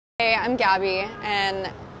Hey, I'm Gabby, and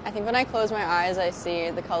I think when I close my eyes, I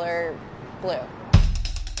see the color blue.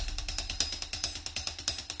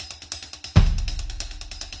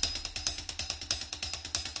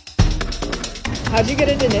 How'd you get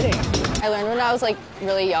into knitting? I learned when I was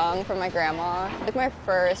really young from my grandma. My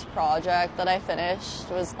first project that I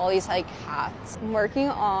finished was all these hats. I'm working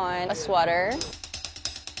on a sweater.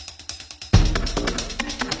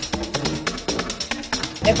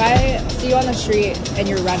 If I see you on the street and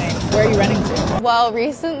you're running, where are you running to? Well,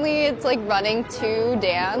 recently it's running to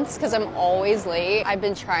dance because I'm always late. I've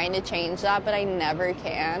been trying to change that, but I never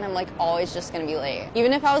can. I'm always just gonna be late.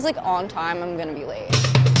 Even if I was on time, I'm gonna be late.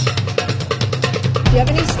 Do you have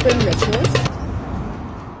any spring rituals?